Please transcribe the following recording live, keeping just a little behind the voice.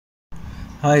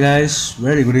Hi guys,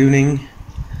 very good evening.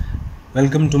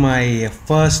 Welcome to my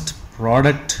first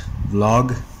product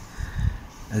vlog.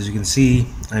 As you can see,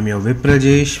 I'm your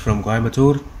Vipraajesh from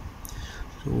Coimbatore.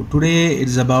 So today it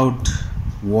is about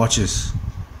watches.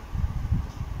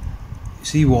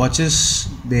 See, watches,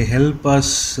 they help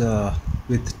us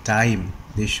with time.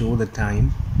 They show the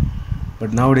time,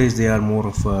 but nowadays they are more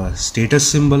of a status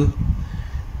symbol,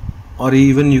 or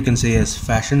even you can say as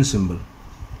fashion symbol.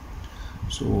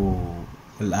 So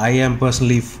well, I am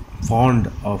personally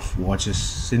fond of watches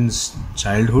since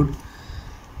childhood.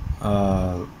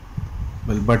 But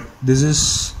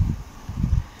these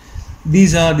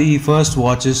are the first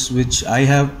watches which I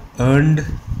have earned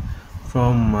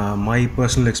from my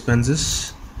personal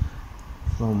expenses,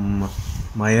 from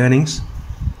my earnings.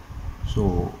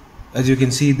 So as you can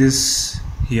see this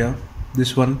here,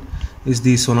 this one is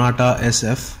the Sonata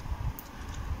SF.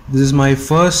 This is my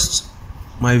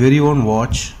very own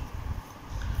watch.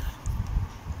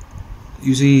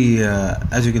 You see,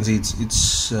 as you can see,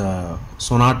 it's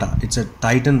Sonata. It's a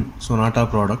Titan Sonata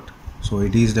product, so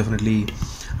it is definitely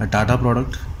a Tata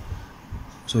product.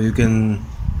 So you can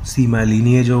see my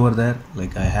lineage over there.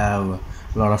 Like, I have a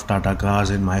lot of Tata cars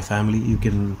in my family. You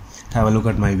can have a look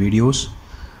at my videos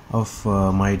of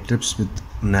my trips with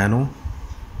Nano.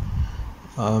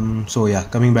 So yeah,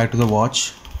 coming back to the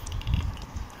watch,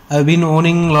 I've been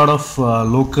owning a lot of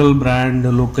local brand,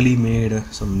 locally made,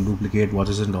 some duplicate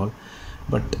watches and all.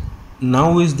 But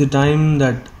now is the time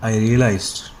that I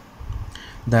realized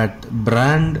that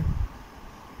branded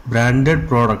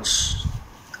products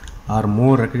are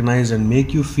more recognized and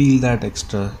make you feel that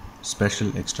extra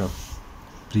special, extra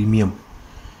premium.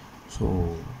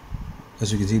 So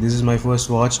as you can see, this is my first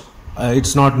watch.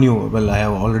 It's not new. Well, I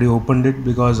have already opened it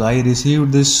because I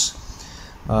received this.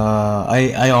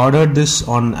 I ordered this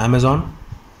on Amazon.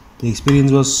 The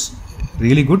experience was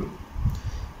really good.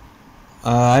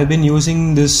 I've been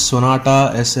using this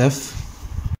Sonata SF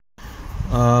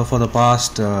for the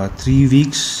past 3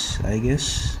 weeks, I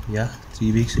guess. Yeah,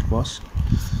 3 weeks it was.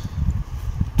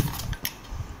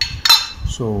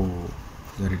 So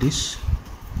there it is.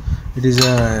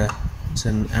 It's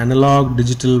an analog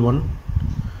digital one.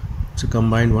 It's a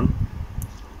combined one,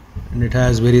 and it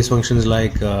has various functions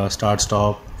like start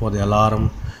stop for the alarm,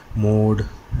 mode,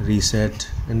 reset,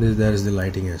 and there is the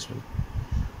lighting as well.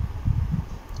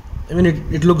 I mean,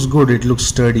 it looks good. It looks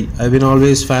sturdy. I've been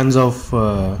always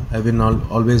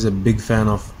always a big fan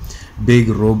of big,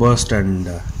 robust, and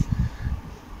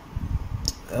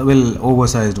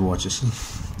oversized watches.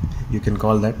 You can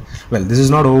call that. Well, this is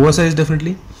not oversized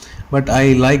definitely, but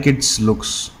I like its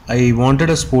looks. I wanted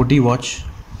a sporty watch,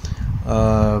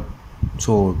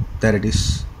 so there it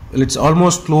is. Well, it's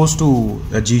almost close to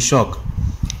a G-Shock.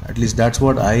 At least that's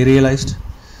what I realized.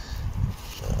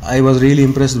 I was really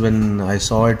impressed when I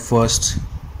saw it first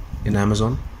in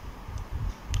Amazon.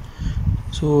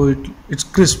 So it's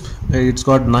crisp. It's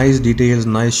got nice details,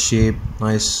 nice shape,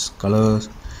 nice colors.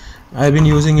 I've been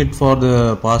using it for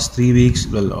the past 3 weeks,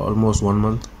 well, almost 1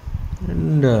 month,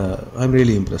 and I'm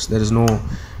really impressed. There is no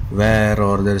wear,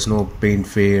 or there is no paint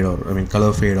fade, or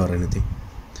color fade or anything.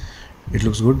 It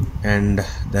looks good, and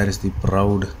there is the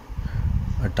proud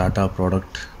Tata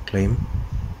product claim.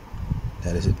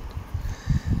 There is it.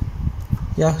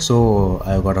 Yeah, so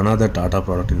I've got another Tata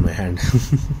product in my hand.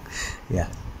 Yeah,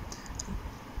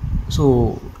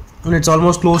 so it's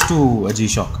almost close to a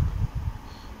G-Shock.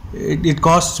 It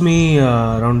costs me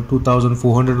around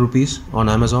 2,400 rupees on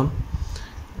Amazon.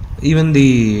 Even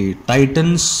the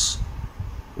Titan's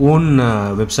own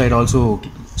website also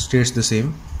states the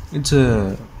same. It's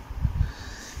a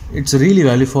really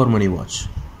value for money watch.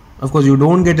 Of course, you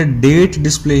don't get a date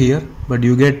display here, but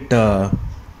you get the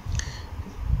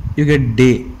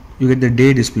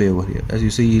day display over here. As you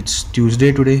see, it's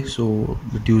Tuesday today, so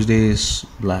the Tuesday is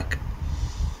black,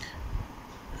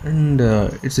 and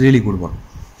it's a really good one.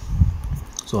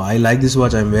 So I like this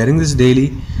watch. I'm wearing this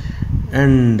daily,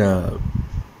 and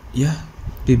yeah,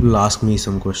 people ask me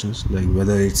some questions like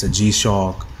whether it's a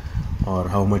G-Shock or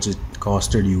how much it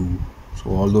costed you. So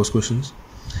all those questions.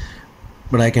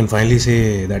 But I can finally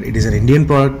say that it is an Indian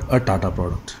product, a Tata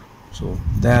product. So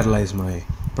there lies my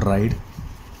pride.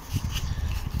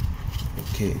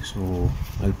 Okay, so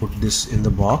I'll put this in the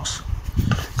box.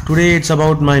 Today it's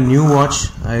about my new watch.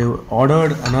 I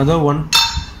ordered another one.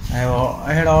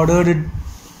 I had ordered it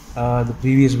the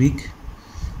previous week.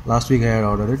 Last week I had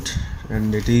ordered it,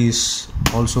 and it is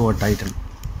also a Titan.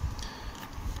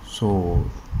 So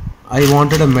I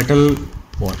wanted a metal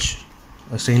watch,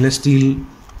 a stainless steel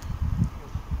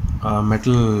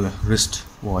metal wrist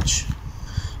watch.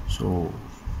 So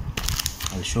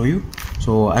I'll show you.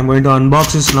 So I'm going to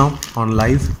unbox this now on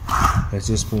live. Let's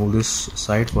just move this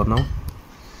aside for now.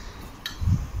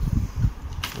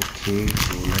 Okay,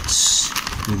 so let's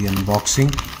do the unboxing.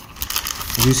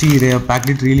 As you see, they have packed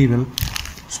it really well.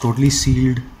 It's totally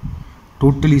sealed.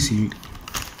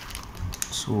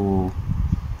 So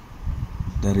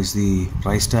there is the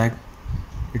price tag.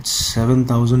 It's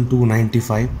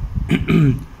 7,295.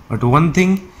 But one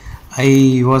thing,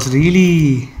 I was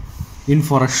really in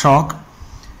for a shock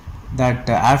that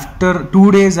after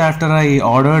 2 days after I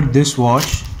ordered this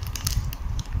watch,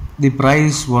 the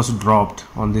price was dropped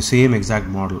on the same exact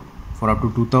model. For up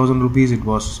to 2,000 rupees it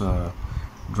was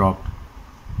dropped.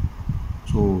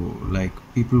 So like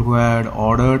people who had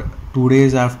ordered 2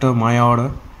 days after my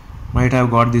order might have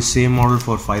got the same model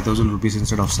for 5,000 rupees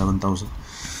instead of 7,000.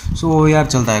 So yeah,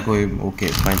 chalta hai koi, okay,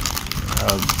 fine.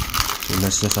 So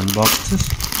let's just unbox this.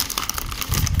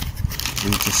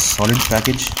 It's a solid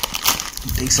package.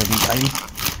 It takes some time.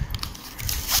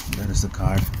 There is the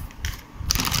card.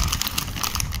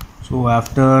 So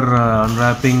after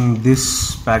unwrapping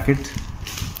this packet,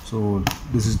 so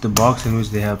this is the box in which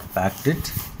they have packed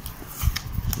it.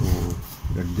 So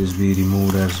let this be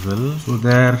removed as well. So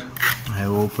there I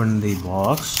have opened the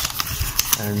box,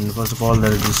 and first of all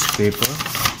there is this paper,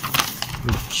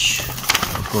 which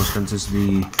of course consists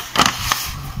the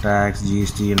tax,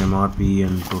 GST and MRP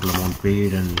and total amount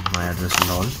paid and my address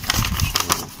and all.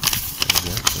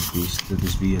 So let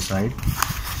this be aside.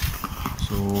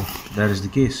 So there is the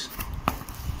case,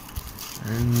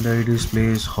 and it is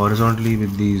placed horizontally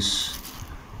with these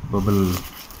bubble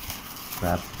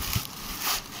wrap.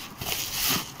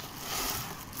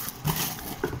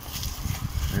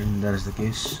 And there is the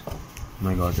case.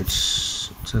 My god,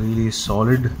 it's a really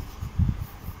solid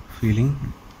feeling.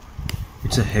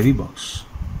 It's a heavy box.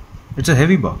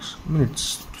 I mean, it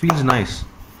feels nice,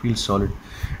 feels solid.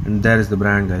 And there is the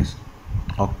brand, guys,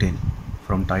 Octane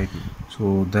from Titan.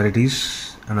 So there it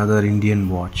is, another Indian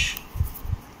watch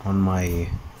on my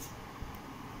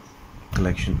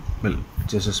collection. Well,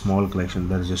 it's just a small collection.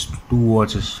 There is just 2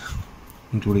 watches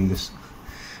including this,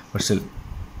 but still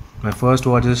my first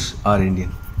watches are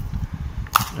Indian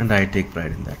and I take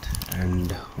pride in that.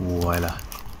 And voila,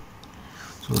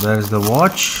 so there is the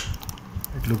watch.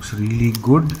 It looks really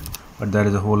good, but there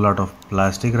is a whole lot of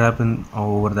plastic wrap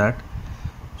over that.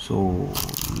 So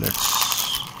let's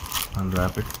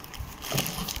unwrap it.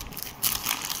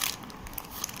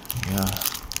 Yeah,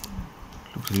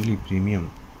 it looks really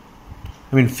premium.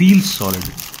 I mean, feels solid.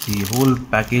 The whole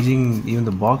packaging, even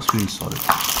the box feels solid.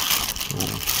 So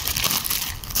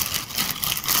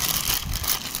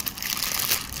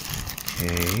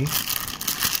okay.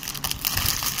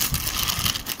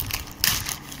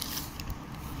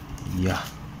 Yeah.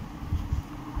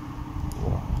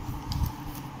 Wow.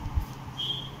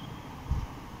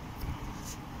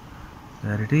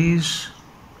 There it is,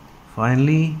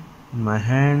 finally in my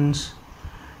hands.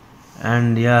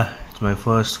 And yeah, it's my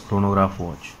first chronograph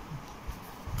watch.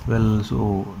 Well,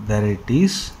 so there it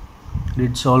is.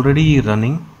 It's already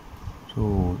running,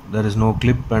 so there is no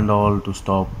clip and all to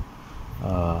stop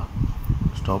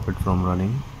it from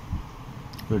running.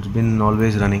 So it's been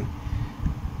always running.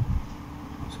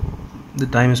 So the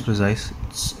time is precise.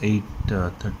 It's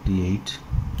 8:38.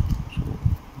 So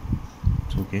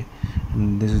it's okay.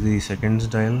 And this is the seconds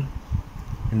dial,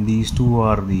 and these two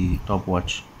are the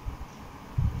stopwatch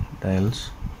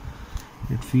dials.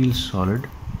 It feels solid.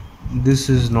 This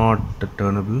is not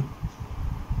turnable.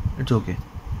 It's okay,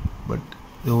 but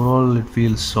overall it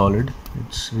feels solid.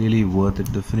 It's really worth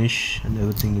it. The finish and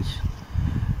everything is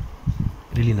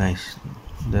really nice.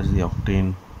 There's the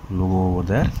Octane logo over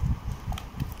there.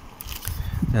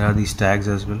 There are these tags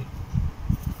as well,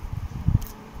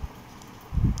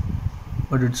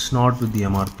 but it's not with the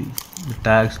MRP. The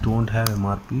tags don't have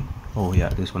MRP. Oh yeah,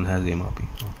 this one has the MRP.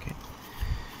 Okay.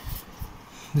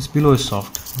 This pillow is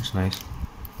soft. It's nice.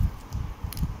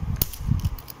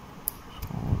 So,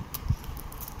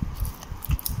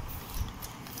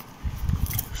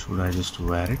 should I just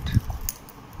wear it?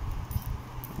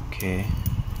 Okay.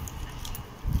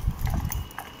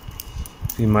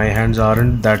 See, my hands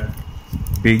aren't that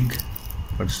big,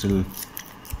 but still,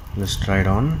 let's try it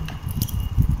on.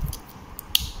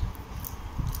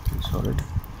 It's solid.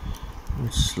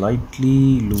 It's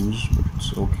slightly loose, but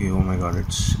it's okay. Oh my god,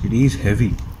 it is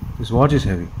heavy. This watch is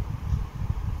heavy.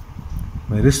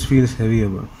 My wrist feels heavier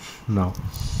now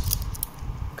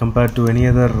compared to any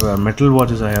other metal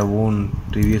watches I have worn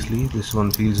previously. This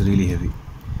one feels really heavy.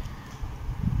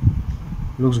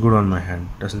 Looks good on my hand,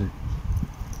 doesn't it?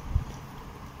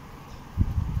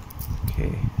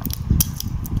 Okay,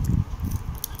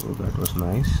 so that was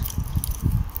nice.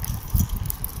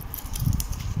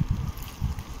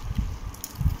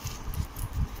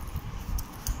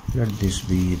 Let this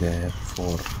be there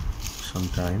for some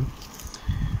time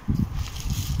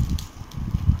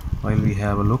while we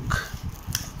have a look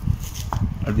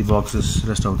at the box's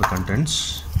rest of the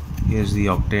contents. Here's the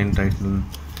Octane Titan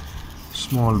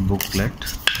small booklet,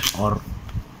 or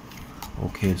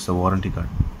okay, it's a warranty card,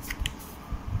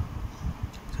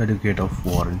 certificate of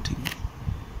warranty,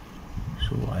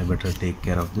 so I better take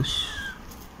care of this.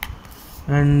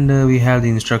 And we have the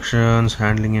instructions,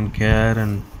 handling and care,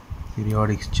 and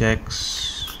periodic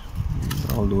checks,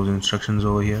 all those instructions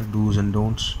over here, do's and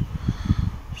don'ts.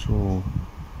 So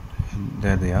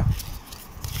there they are.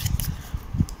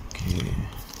 Okay,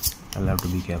 I'll have to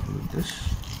be careful with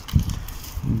this.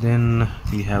 Then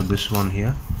we have this one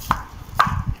here.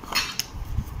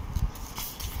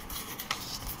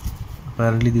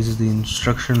 Apparently this is the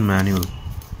instruction manual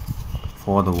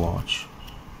for the watch.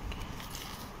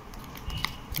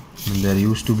 And there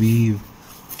used to be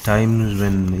times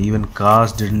when even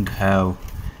cars didn't have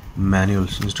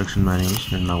manuals, instruction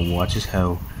manuals, and now watches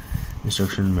have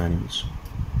instruction manuals.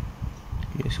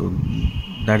 Okay, so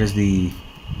that is the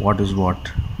what is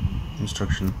what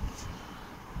instruction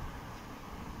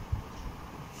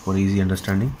for easy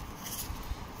understanding.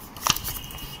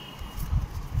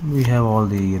 We have all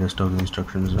the rest of the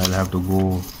instructions. I'll have to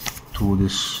go through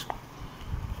this.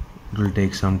 It will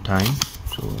take some time,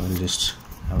 so I'll just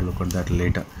have a look at that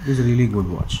later. This is a really good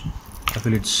watch. I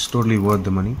feel it's totally worth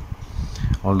the money,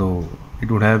 although it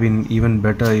would have been even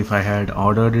better if I had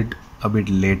ordered it a bit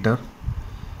later.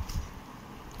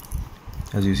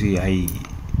 As you see,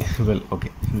 well, okay,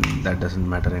 that doesn't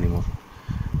matter anymore.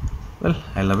 Well,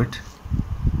 I love it.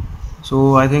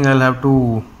 So I think I'll have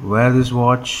to wear this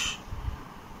watch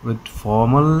with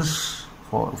formals,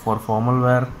 for formal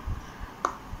wear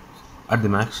at the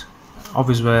max,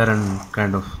 office wear and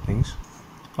kind of things,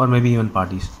 or maybe even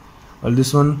parties. Well,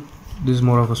 this is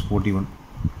more of a sporty one,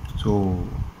 so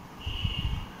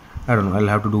I don't know, I'll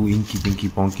have to do inky pinky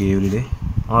ponky every day,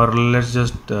 or let's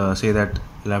just say that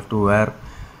I'll have to wear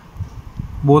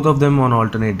both of them on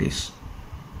alternate days.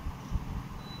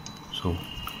 So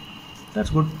that's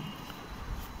good.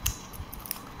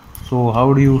 So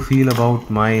how do you feel about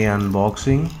my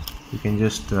unboxing? You can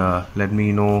just let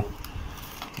me know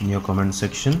in your comment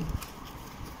section.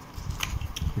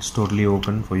 It's totally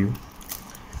open for you.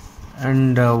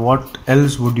 And what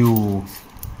else would you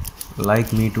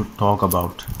like me to talk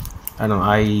about? I don't know,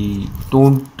 I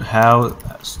don't have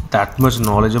that much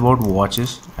knowledge about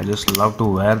watches. I just love to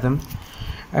wear them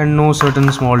and know certain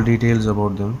small details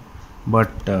about them, but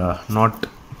not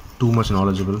too much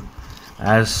knowledgeable,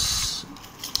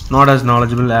 not as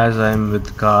knowledgeable as I am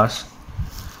with cars.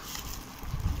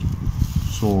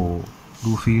 So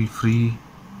do feel free,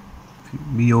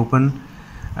 be open,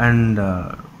 and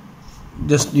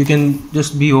you can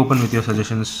just be open with your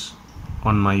suggestions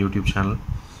on my YouTube channel.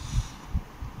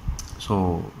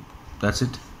 So that's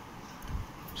it.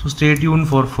 So stay tuned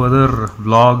for further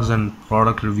vlogs and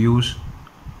product reviews.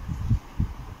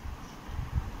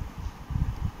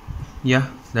 Yeah,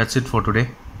 that's it for today.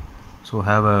 So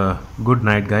have a good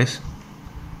night, guys.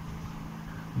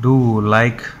 Do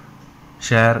like,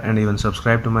 share, and even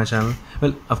subscribe to my channel.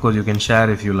 Well, of course you can share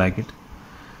if you like it.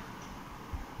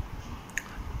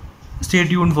 Stay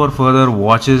tuned for further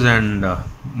watches and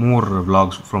more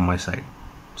vlogs from my side.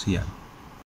 See ya.